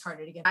happier when it's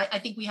harder to get. I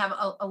think we have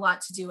a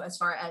lot to do as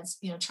far as,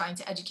 trying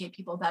to educate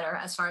people better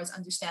as far as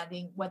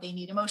understanding what they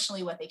need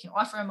emotionally, what they can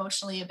offer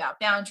emotionally,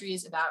 about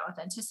boundaries, about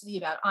authenticity,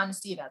 about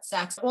honesty, about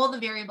sex, all the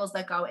variables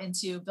that go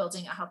into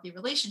building a healthy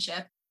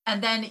relationship.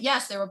 And then,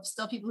 yes, there will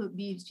still people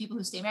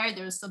who stay married.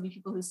 There will still be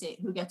people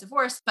who get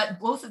divorced. But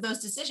both of those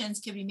decisions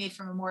can be made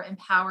from a more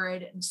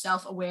empowered and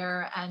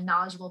self-aware and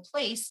knowledgeable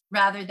place,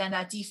 rather than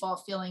that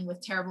default feeling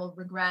with terrible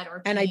regret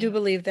or pain. And I do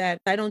believe that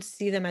I don't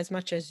see them as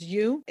much as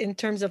you in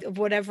terms of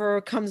whatever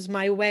comes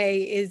my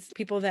way is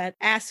people that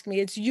ask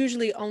me. It's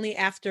usually only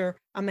after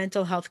a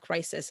mental health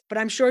crisis. But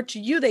I'm sure to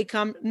you, they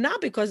come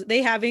not because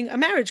they having a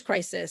marriage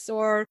crisis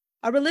or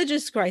a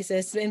religious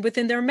crisis and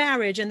within their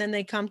marriage, and then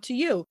they come to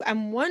you.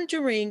 I'm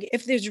wondering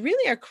if there's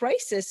really a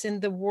crisis in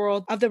the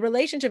world of the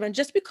relationship, and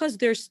just because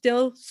they're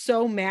still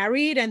so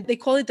married, and they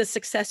call it the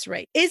success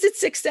rate. Is it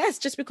success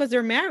just because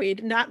they're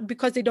married, not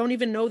because they don't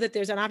even know that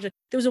there's an option?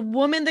 There was a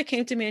woman that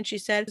came to me and she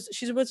said,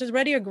 she was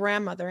already a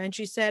grandmother, and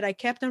she said, I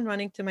kept on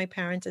running to my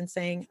parents and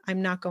saying,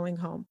 I'm not going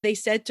home. They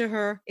said to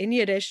her in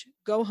Yiddish,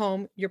 go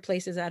home, your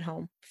place is at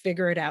home,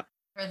 figure it out.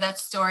 Heard that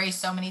story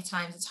so many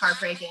times. It's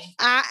heartbreaking.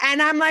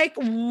 And I'm like,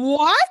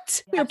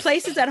 what? Your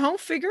place is at home.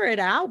 Figure it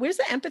out. Where's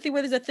the empathy?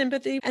 Where's the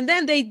sympathy? And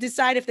then they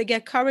decide if they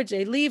get courage,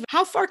 they leave.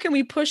 How far can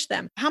we push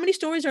them? How many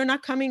stories are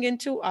not coming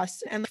into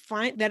us and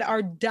find that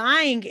are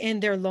dying in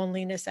their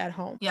loneliness at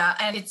home? Yeah.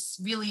 And it's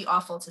really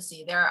awful to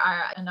see. There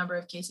are a number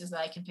of cases that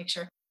I can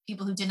picture.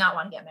 People who did not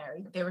want to get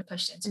married, they were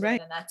pushed into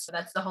it. And that's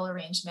the whole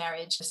arranged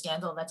marriage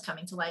scandal that's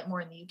coming to light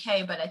more in the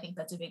UK, but I think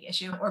that's a big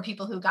issue. Or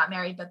people who got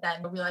married, but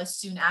then realized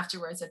soon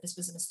afterwards that this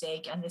was a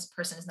mistake and this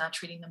person is not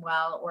treating them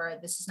well, or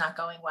this is not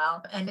going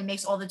well. And it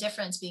makes all the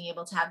difference being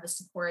able to have the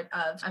support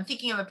of, I'm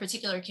thinking of a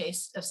particular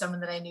case of someone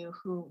that I knew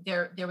who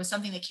there was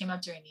something that came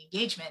up during the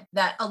engagement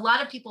that a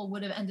lot of people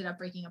would have ended up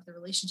breaking up the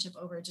relationship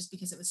over just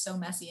because it was so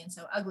messy and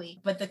so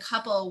ugly. But the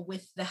couple,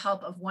 with the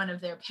help of one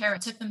of their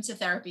parents, took them to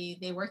therapy.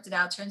 They worked it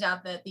out. Turned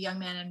out that the young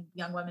man and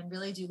young woman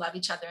really do love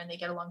each other and they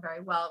get along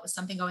very well. It was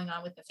something going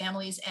on with the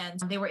families and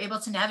they were able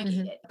to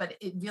navigate it, but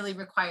it really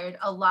required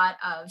a lot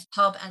of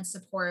help and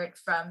support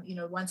from,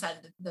 one side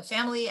of the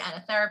family and a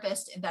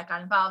therapist that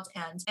got involved.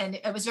 And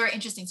it was very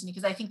interesting to me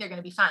because I think they're going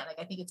to be fine. Like,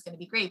 I think it's going to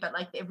be great, but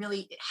like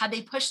had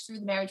they pushed through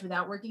the marriage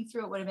without working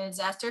through it, would have been a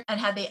disaster. And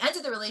had they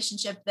ended the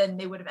relationship, then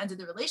they would have ended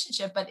the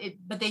relationship, but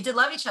they did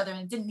love each other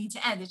and it didn't need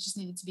to end. It just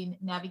needed to be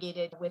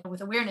navigated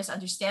with awareness,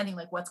 understanding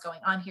like what's going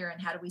on here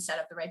and how do we set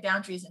up the right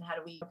boundaries and how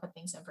do we put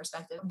things in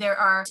perspective.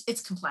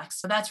 It's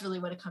complex. So that's really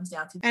what it comes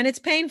down to. And it's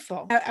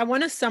painful. I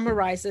want to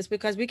summarize this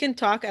because we can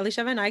talk,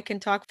 Elisheva and I can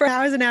talk for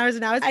hours and hours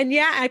and hours. And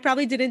yeah, I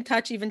probably didn't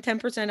touch even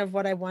 10% of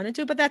what I wanted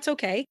to, but that's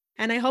okay.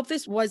 And I hope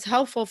this was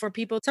helpful for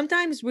people.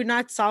 Sometimes we're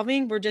not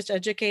solving, we're just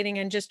educating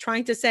and just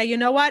trying to say, you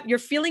know what, your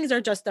feelings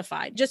are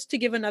justified, just to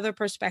give another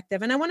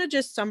perspective. And I want to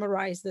just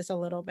summarize this a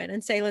little bit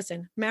and say,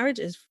 listen, marriage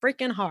is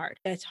freaking hard.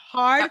 It's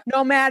hard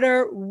no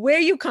matter where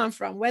you come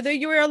from, whether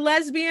you're a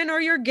lesbian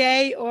or you're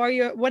gay or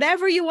you're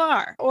whatever you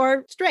are,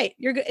 or straight,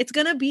 it's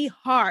going to be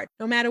hard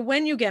no matter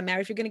when you get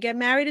married. If you're going to get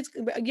married, it's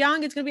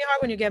young, it's going to be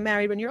hard. When you get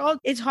married, when you're old,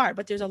 it's hard,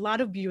 but there's a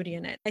lot of beauty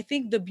in it. I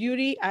think the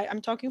beauty,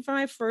 I'm talking from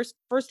my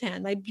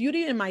firsthand, my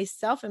beauty in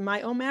myself in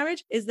my own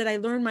marriage is that I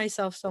learn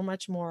myself so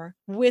much more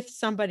with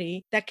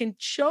somebody that can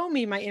show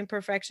me my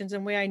imperfections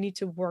and where I need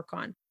to work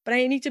on. but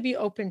I need to be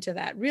open to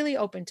that, really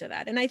open to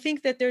that. And I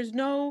think that there's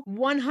no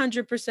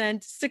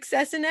 100%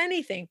 success in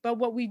anything, but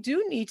what we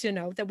do need to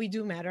know that we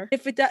do matter.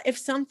 If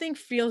something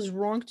feels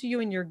wrong to you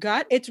in your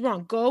gut, it's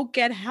wrong. Go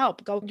get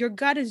help. Go. Your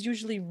gut is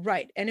usually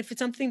right. And if it's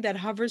something that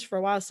hovers for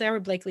a while,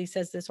 Sarah Blakely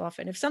says this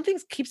often. If something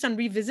keeps on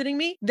revisiting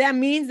me, that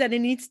means that it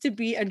needs to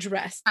be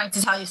addressed. Trying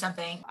to tell you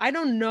something. I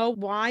don't know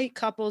why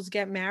couples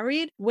get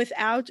married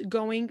without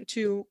going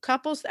to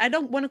couples. I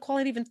don't want to call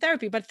it even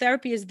therapy, but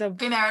therapy is the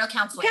Premarital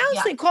counseling.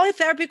 counseling. Call it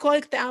therapy, call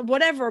it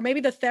whatever.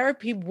 Maybe the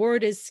therapy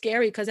word is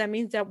scary because that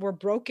means that we're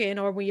broken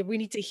or we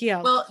need to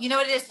heal. Well, you know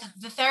what it is?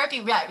 The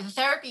therapy, right? The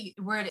therapy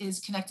word is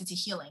connected to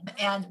healing,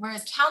 and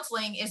whereas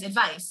counseling is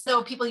advice.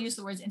 So people use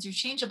the words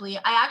interchangeably.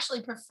 I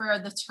actually prefer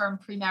the term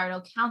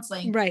premarital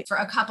counseling for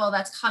a couple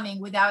that's coming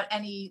without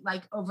any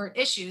like overt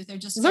issues. They're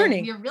just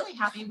learning. We're really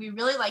happy. We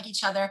really like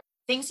each other.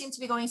 Things seem to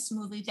be going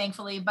smoothly,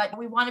 thankfully, but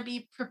we want to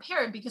be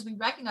prepared because we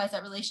recognize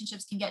that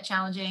relationships can get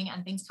challenging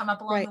and things come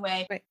up along the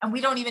way. And we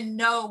don't even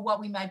know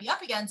what we might be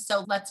up against.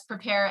 So let's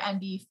prepare and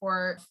be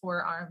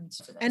forearmed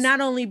for this. And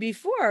not only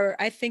before,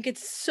 I think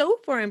it's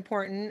super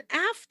important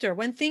after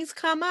when things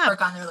come up.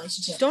 Work on the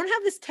relationship. Don't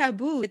have this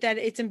taboo that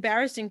it's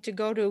embarrassing to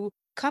go to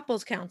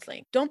couples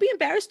counseling. Don't be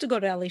embarrassed to go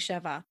to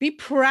Elisheva. Be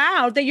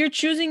proud that you're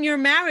choosing your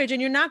marriage and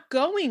you're not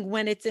going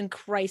when it's in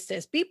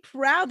crisis. Be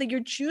proud that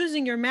you're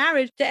choosing your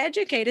marriage to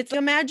educate. It's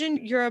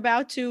imagine you're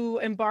about to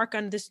embark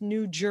on this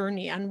new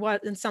journey on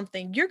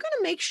something. You're going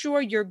to make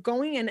sure you're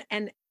going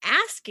and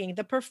asking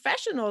the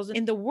professionals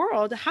in the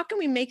world, how can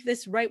we make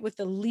this right with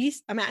the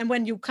least amount? And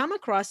when you come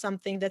across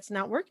something that's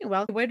not working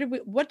well, what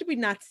did we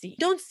not see?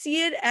 Don't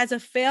see it as a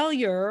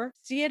failure.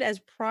 See it as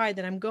pride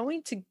that I'm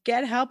going to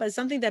get help, as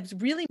something that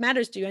really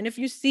matters to you. And if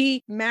you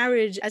see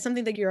marriage as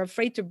something that you're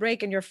afraid to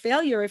break and your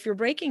failure, if you're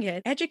breaking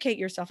it, educate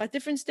yourself at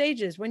different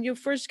stages. When you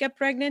first get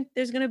pregnant,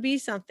 there's going to be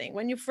something.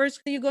 When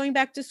you're going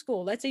back to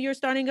school, let's say you're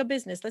starting a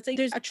business, let's say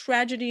there's a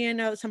tragedy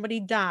and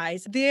somebody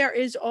dies, there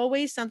is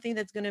always something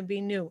that's going to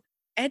be new.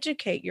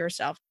 Educate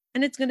yourself.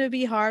 And it's going to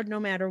be hard no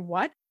matter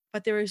what,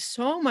 but there is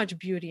so much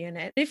beauty in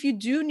it. If you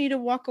do need to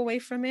walk away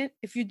from it,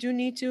 if you do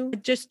need to,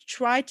 just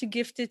try to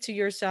gift it to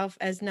yourself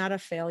as not a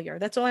failure.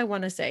 That's all I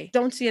want to say.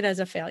 Don't see it as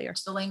a failure.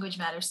 The language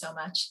matters so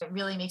much. It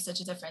really makes such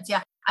a difference.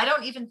 Yeah. I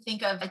don't even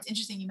think of, it's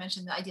interesting you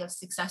mentioned the idea of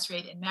success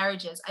rate in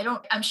marriages.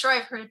 I'm sure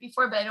I've heard it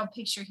before, but I don't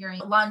picture hearing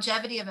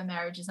longevity of a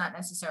marriage is not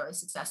necessarily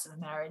success of a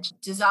marriage.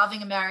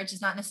 Dissolving a marriage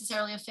is not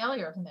necessarily a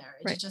failure of a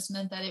marriage. It just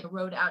meant that it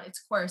rode out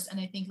its course. And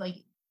I think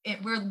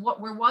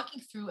we're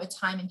walking through a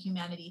time in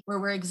humanity where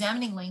we're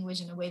examining language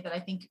in a way that I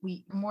think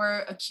we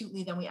more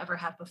acutely than we ever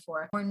have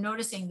before. We're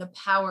noticing the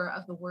power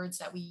of the words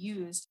that we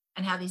use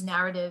and how these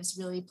narratives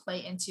really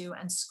play into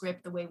and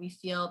script the way we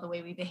feel, the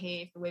way we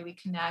behave, the way we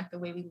connect, the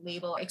way we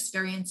label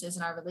experiences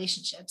in our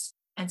relationships.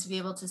 And to be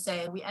able to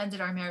say, we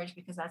ended our marriage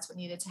because that's what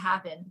needed to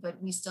happen, but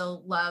we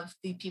still love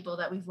the people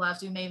that we've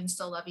loved. We may even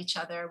still love each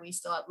other. We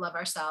still love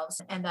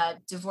ourselves. And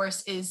that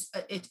divorce is,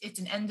 it's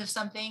an end of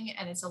something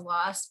and it's a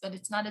loss, but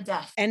it's not a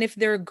death. And if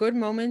there are good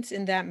moments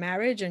in that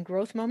marriage and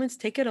growth moments,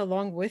 take it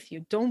along with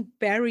you. Don't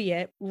bury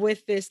it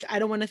with this, I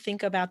don't want to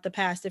think about the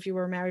past. If you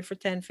were married for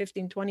 10,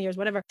 15, 20 years,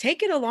 whatever,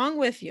 take it along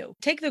with you.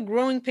 Take the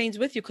growing pains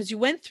with you because you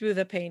went through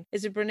the pain.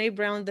 Is it Brene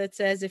Brown that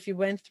says, if you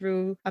went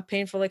through a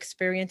painful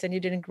experience and you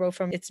didn't grow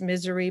from its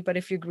misery, but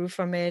if you grew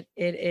from it,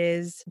 it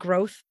is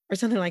growth? Or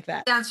something like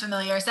that. Sounds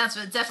familiar. It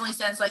definitely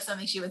sounds like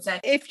something she would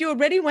say. If you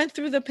already went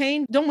through the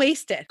pain, don't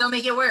waste it. Don't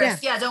make it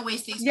worse. Yeah, don't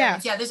waste the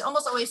experience. Yeah, there's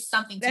almost always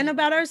something to and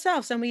about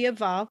ourselves, and we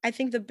evolve. I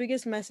think the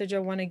biggest message I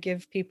want to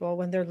give people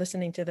when they're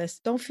listening to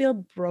this, don't feel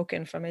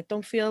broken from it.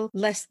 Don't feel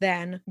less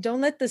than. Don't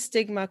let the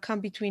stigma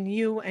come between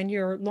you and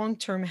your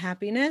long-term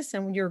happiness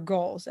and your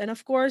goals. And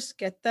of course,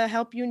 get the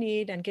help you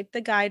need and get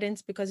the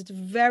guidance, because it's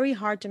very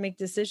hard to make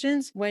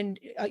decisions when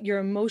your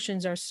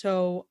emotions are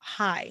so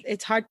high.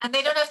 It's hard. And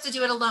they don't have to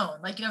do it alone.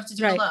 Like, you don't have to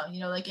do it alone.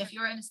 You know, like if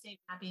you're in a state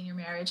of happy in your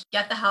marriage,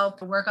 get the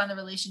help, work on the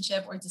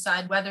relationship, or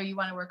decide whether you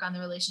want to work on the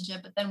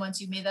relationship. But then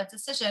once you've made that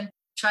decision,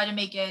 try to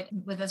make it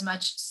with as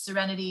much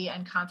serenity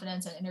and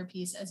confidence and inner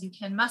peace as you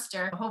can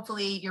muster.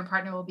 Hopefully your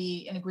partner will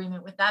be in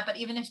agreement with that. But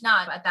even if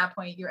not, at that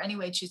point, you're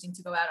anyway choosing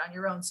to go out on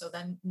your own. So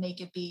then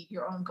make it be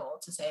your own goal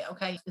to say,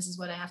 okay, this is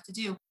what I have to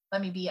do.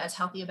 Let me be as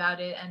healthy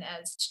about it and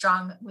as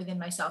strong within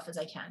myself as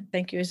I can.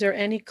 Thank you. Is there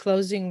any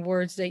closing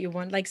words that you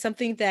want, like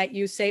something that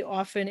you say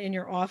often in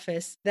your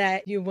office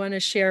that you want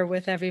to share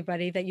with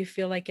everybody that you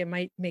feel like it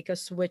might make a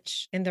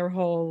switch in their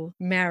whole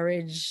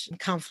marriage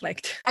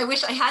conflict? I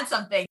wish I had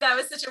something. That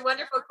was such a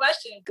wonderful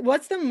question.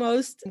 What's the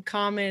most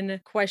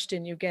common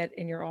question you get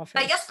in your office?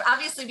 I guess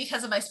obviously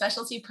because of my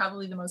specialty,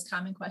 probably the most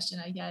common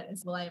question I get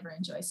is, will I ever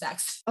enjoy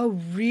sex? Oh,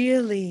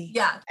 really?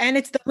 Yeah. And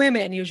it's the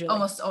women usually.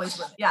 Almost always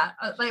women. Yeah.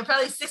 Like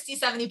probably 60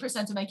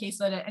 60-70% of my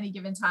caseload at any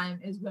given time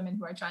is women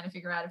who are trying to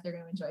figure out if they're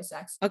going to enjoy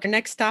sex. Okay,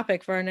 next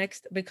topic for our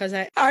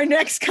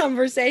next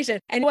conversation.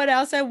 And what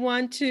else I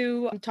want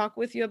to talk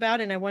with you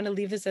about, and I want to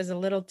leave this as a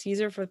little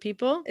teaser for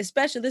people,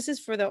 especially this is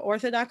for the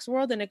Orthodox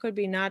world, and it could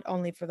be not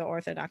only for the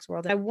Orthodox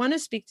world. I want to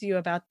speak to you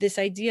about this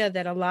idea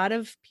that a lot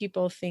of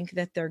people think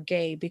that they're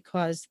gay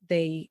because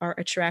they are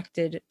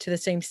attracted to the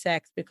same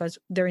sex, because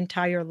their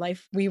entire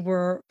life we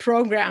were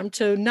programmed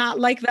to not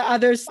like the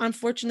others.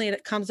 Unfortunately,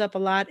 it comes up a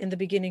lot in the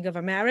beginning of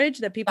a marriage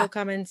that people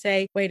come and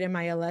say, wait, am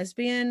I a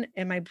lesbian?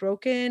 Am I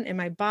broken? Am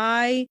I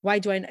bi? Why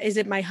do is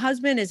it my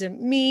husband? Is it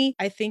me?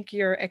 I think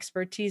your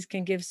expertise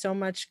can give so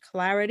much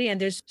clarity, and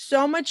there's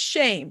so much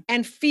shame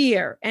and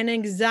fear and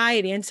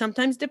anxiety and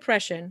sometimes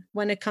depression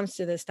when it comes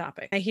to this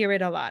topic. I hear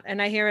it a lot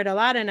and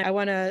I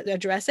want to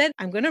address it.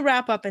 I'm going to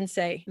wrap up and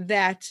say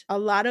that a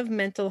lot of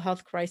mental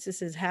health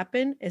crises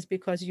happen is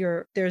because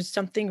there's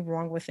something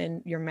wrong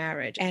within your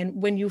marriage.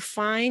 And when you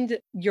find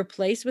your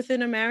place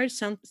within a marriage,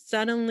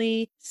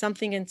 suddenly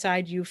something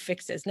inside you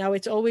fixes. Now,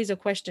 it's always a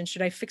question,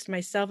 should I fix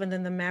myself and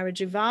then the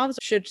marriage evolves?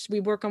 Should we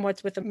work on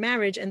what's with the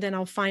marriage and then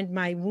I'll find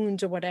my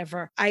wounds or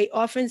whatever? I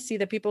often see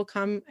that people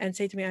come and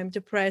say to me, I'm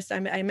depressed,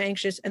 I'm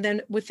anxious. And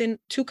then within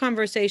 2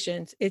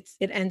 conversations, it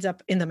ends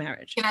up in the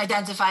marriage. You can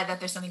identify that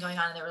there's something going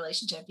on in the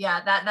relationship.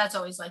 Yeah, that's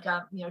always like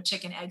a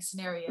chicken egg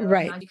scenario.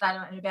 Right. I'm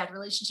in a bad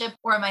relationship,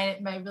 or my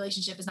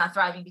relationship is not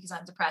thriving because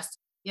I'm depressed.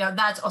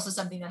 That's also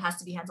something that has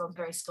to be handled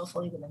very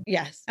skillfully within.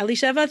 Yes.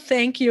 Elisheva,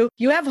 thank you.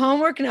 You have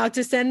homework now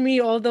to send me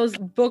all those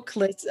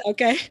booklets.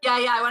 Okay.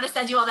 Yeah. I want to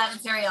send you all that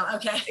material.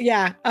 Okay.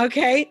 Yeah.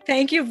 Okay.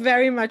 Thank you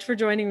very much for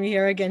joining me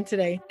here again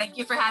today. Thank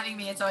you for having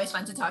me. It's always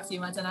fun to talk to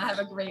you, Matana. Have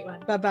a great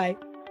one. Bye-bye.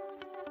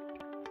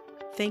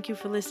 Thank you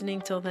for listening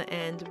till the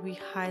end. We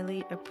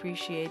highly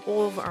appreciate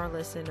all of our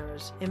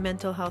listeners. And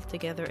Mental Health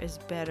Together is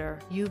better.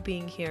 You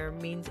being here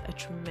means a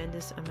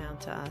tremendous amount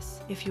to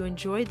us. If you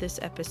enjoyed this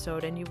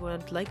episode and you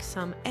would like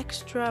some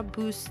extra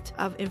boost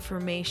of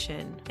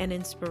information and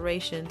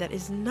inspiration that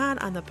is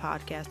not on the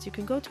podcast, you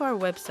can go to our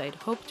website,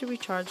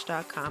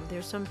 hopetorecharge.com.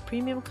 There's some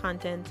premium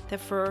content that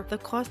for the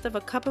cost of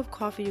a cup of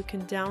coffee, you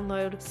can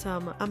download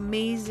some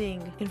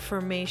amazing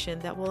information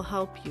that will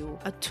help you,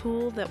 a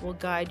tool that will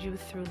guide you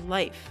through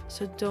life.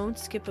 So don't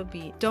skip a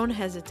beat. Don't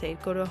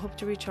hesitate. Go to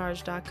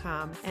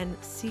hopetorecharge.com and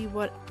see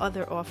what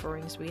other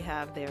offerings we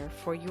have there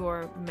for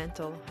your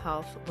mental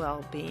health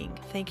well-being.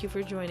 Thank you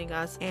for joining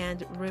us.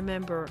 And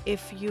remember,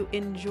 if you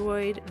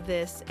enjoyed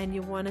this and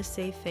you want to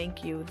say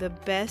thank you, the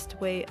best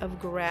way of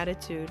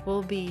gratitude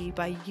will be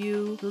by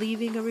you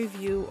leaving a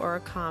review or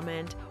a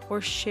comment or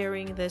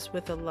sharing this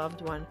with a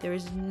loved one. There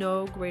is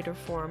no greater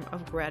form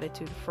of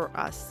gratitude for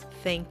us.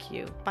 Thank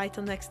you. Bye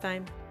till next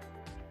time.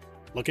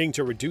 Looking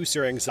to reduce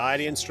your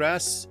anxiety and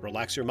stress,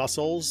 relax your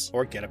muscles,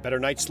 or get a better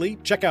night's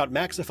sleep? Check out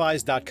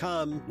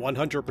Maxify's.com,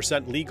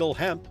 100% legal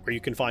hemp, where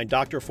you can find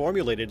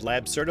doctor-formulated,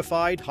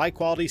 lab-certified,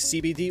 high-quality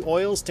CBD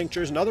oils,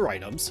 tinctures, and other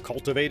items,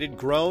 cultivated,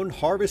 grown,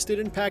 harvested,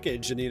 and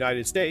packaged in the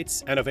United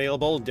States, and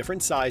available in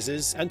different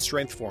sizes and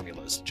strength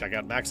formulas. Check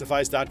out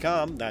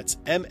Maxify's.com, that's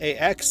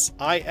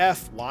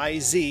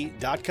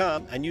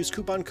MAXIFYZ.com, and use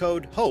coupon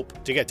code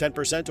HOPE to get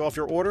 10% off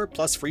your order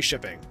plus free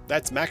shipping.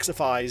 That's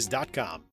Maxify's.com.